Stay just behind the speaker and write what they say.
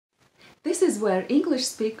This is where English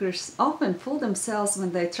speakers often fool themselves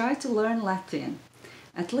when they try to learn Latvian,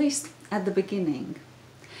 at least at the beginning.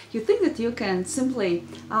 You think that you can simply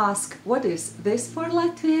ask what is this for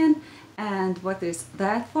Latvian and what is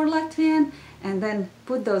that for Latvian, and then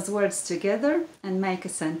put those words together and make a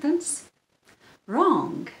sentence?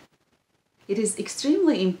 Wrong! It is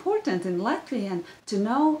extremely important in Latvian to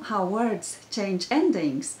know how words change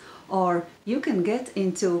endings, or you can get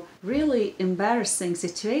into really embarrassing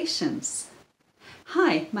situations.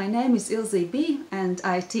 Hi, my name is Ilze Be and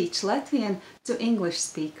I teach Latvian to English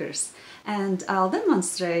speakers, and I'll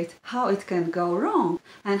demonstrate how it can go wrong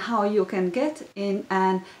and how you can get in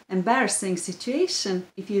an embarrassing situation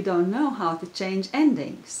if you don't know how to change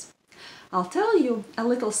endings. I'll tell you a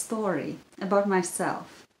little story about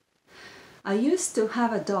myself. I used to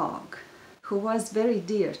have a dog who was very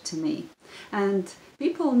dear to me, and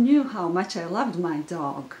people knew how much I loved my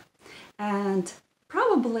dog. And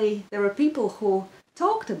probably there were people who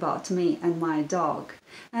talked about me and my dog.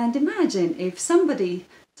 And imagine if somebody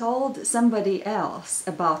told somebody else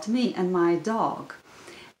about me and my dog.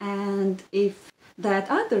 And if that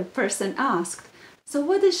other person asked, "So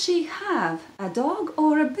what does she have, a dog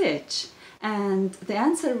or a bitch?" And the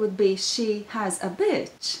answer would be, she has a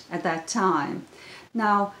bitch at that time.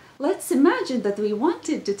 Now, let's imagine that we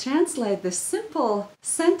wanted to translate this simple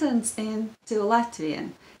sentence into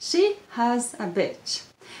Latvian. She has a bitch.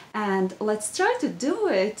 And let's try to do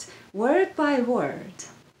it word by word.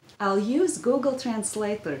 I'll use Google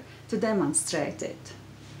Translator to demonstrate it.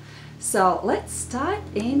 So let's type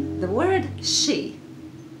in the word she.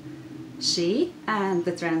 She, and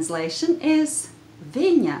the translation is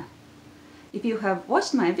viņa. If you have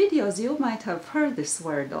watched my videos, you might have heard this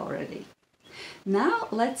word already. Now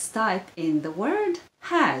let's type in the word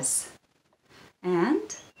has,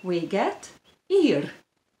 and we get ir.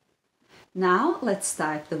 Now let's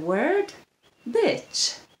type the word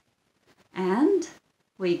bitch, and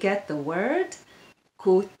we get the word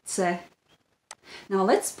kuce. Now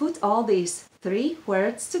let's put all these three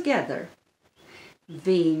words together.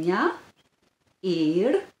 Viņa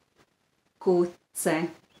ir kuce.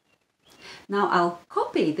 Now I'll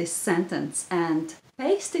copy this sentence and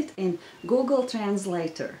paste it in Google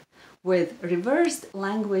Translator with reversed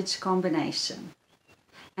language combination.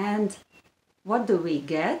 And what do we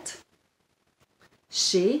get?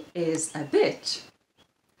 She is a bitch.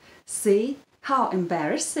 See how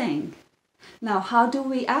embarrassing? Now how do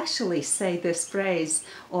we actually say this phrase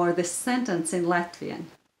or this sentence in Latvian?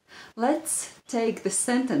 Let's take the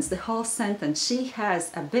sentence, the whole sentence, she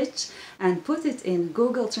has a bitch, and put it in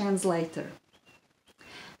Google Translator.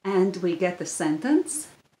 And we get the sentence,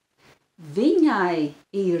 viņai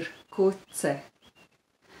ir kuce.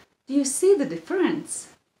 Do you see the difference?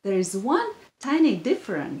 There is one tiny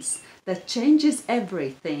difference that changes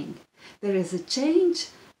everything. There is a change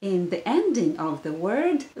in the ending of the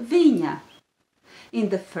word viņa. In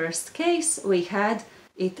the first case, we had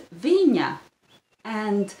it viņa.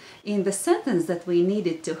 And in the sentence that we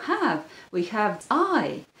needed to have, we have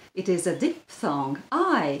I. It is a diphthong,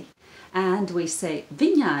 I. And we say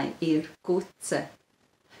viņai ir kuce.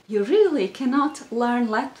 You really cannot learn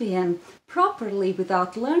Latvian properly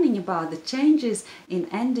without learning about the changes in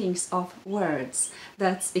endings of words.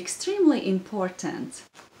 That's extremely important.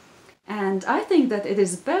 And I think that it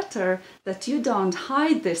is better that you don't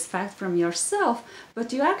hide this fact from yourself,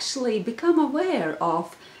 but you actually become aware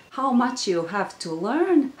of how much you have to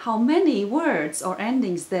learn, how many words or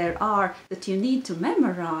endings there are that you need to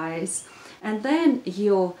memorize, and then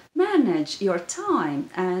you manage your time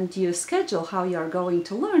and you schedule how you're going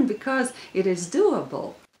to learn because it is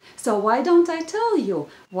doable. So why don't I tell you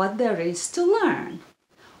what there is to learn?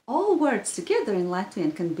 All words together in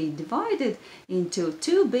Latvian can be divided into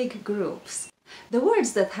two big groups. The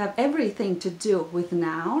words that have everything to do with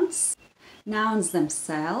nouns, nouns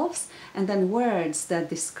themselves, and then words that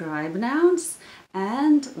describe nouns,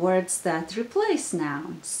 and words that replace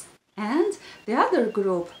nouns. And the other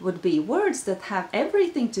group would be words that have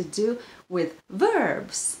everything to do with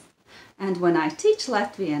verbs. And when I teach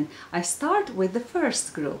Latvian, I start with the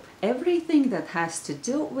first group, everything that has to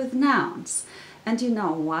do with nouns. And you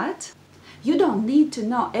know what? You don't need to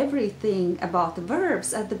know everything about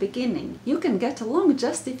verbs at the beginning. You can get along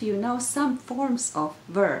just if you know some forms of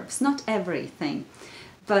verbs, not everything.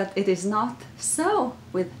 But it is not so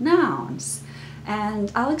with nouns.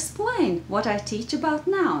 And I'll explain what I teach about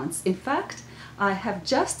nouns. In fact, I have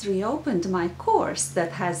just reopened my course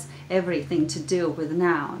that has everything to do with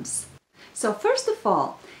nouns. So first of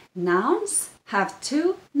all, nouns have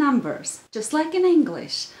two numbers, just like in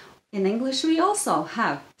English. In English we also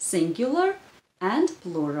have singular and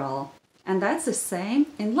plural. And that's the same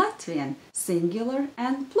in Latvian, singular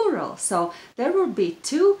and plural. So there would be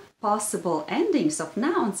two possible endings of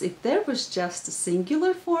nouns if there was just a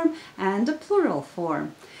singular form and a plural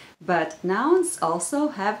form. But nouns also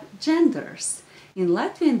have genders. In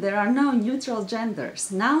Latvian there are no neutral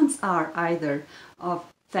genders. Nouns are either of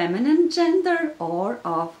feminine gender or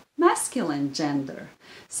of masculine gender.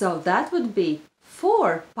 So that would be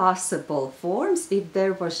four possible forms if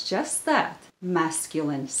there was just that.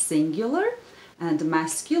 Masculine singular and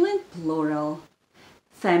masculine plural.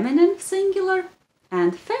 Feminine singular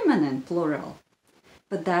and feminine plural.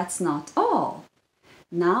 But that's not all.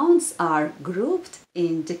 Nouns are grouped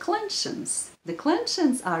in declensions.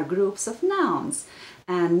 Declensions are groups of nouns,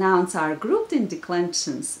 and nouns are grouped in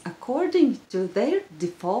declensions according to their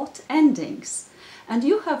default endings. And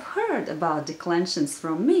you have heard about declensions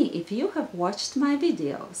from me if you have watched my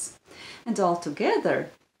videos. And altogether,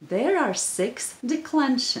 there are 6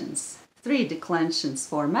 declensions. 3 declensions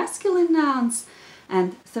for masculine nouns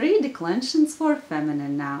and 3 declensions for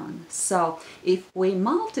feminine nouns. So if we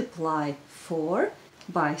multiply 4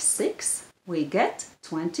 by 6, we get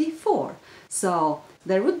 24. So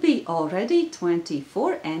there would be already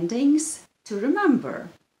 24 endings to remember.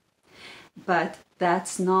 But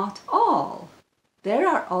that's not all. There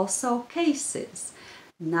are also cases.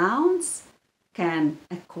 Nouns can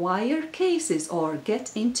acquire cases or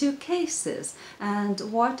get into cases. And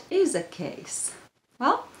what is a case?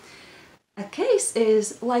 Well, a case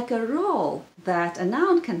is like a role that a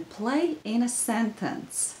noun can play in a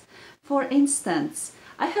sentence. For instance,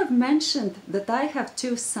 I have mentioned that I have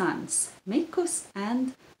 2 sons, Mikus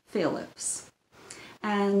and Philips.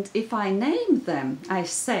 And if I name them, I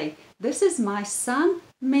say, this is my son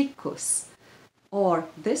Mikus, or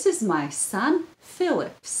this is my son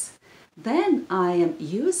Philips. Then I am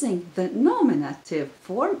using the nominative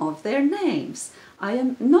form of their names. I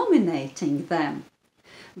am nominating them.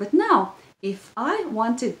 But now, if I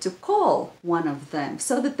wanted to call one of them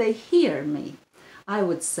so that they hear me, I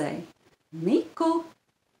would say Miku,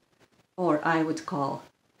 or I would call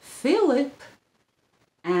Philip,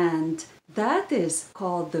 and that is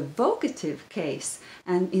called the vocative case.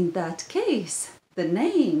 And in that case, the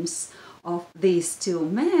names of these 2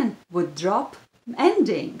 men would drop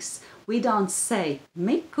endings. We don't say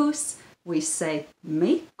Mikus, we say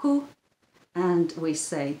Miku, and we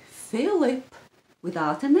say Philip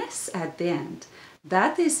without an S at the end.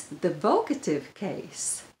 That is the vocative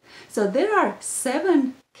case. So there are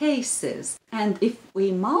 7 cases, and if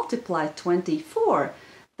we multiply 24,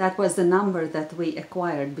 that was the number that we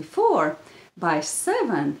acquired before, by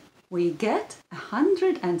 7, we get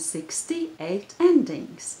 168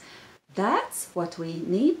 endings. That's what we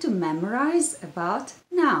need to memorize about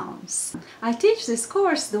nouns. I teach this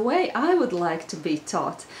course the way I would like to be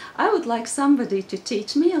taught. I would like somebody to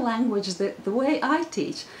teach me a language the way I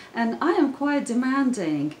teach, and I am quite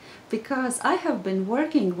demanding because I have been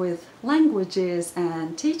working with languages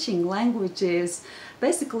and teaching languages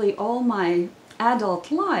basically all my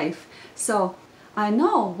adult life. So I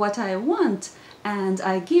know what I want and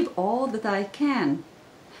I give all that I can.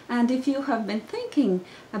 And if you have been thinking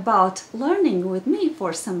about learning with me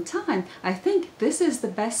for some time, I think this is the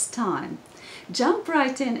best time. Jump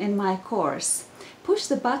right in my course. Push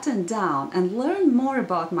the button down and learn more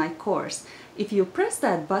about my course. If you press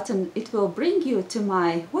that button, it will bring you to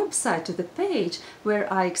my website, to the page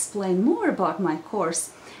where I explain more about my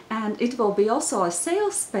course. And it will be also a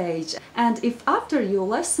sales page. And if after you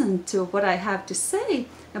listen to what I have to say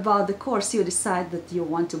about the course you decide that you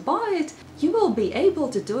want to buy it, you will be able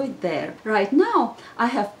to do it there. Right now I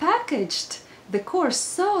have packaged the course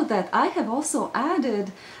so that I have also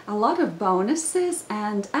added a lot of bonuses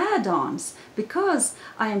and add-ons because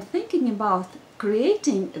I am thinking about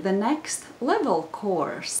creating the next level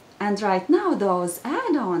course. And right now those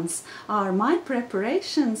add-ons are my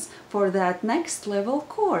preparations for that next level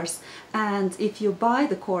course. And if you buy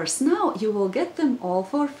the course now, you will get them all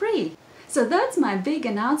for free. So that's my big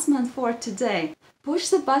announcement for today. Push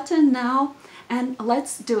the button now and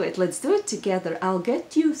let's do it. Let's do it together. I'll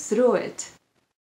get you through it.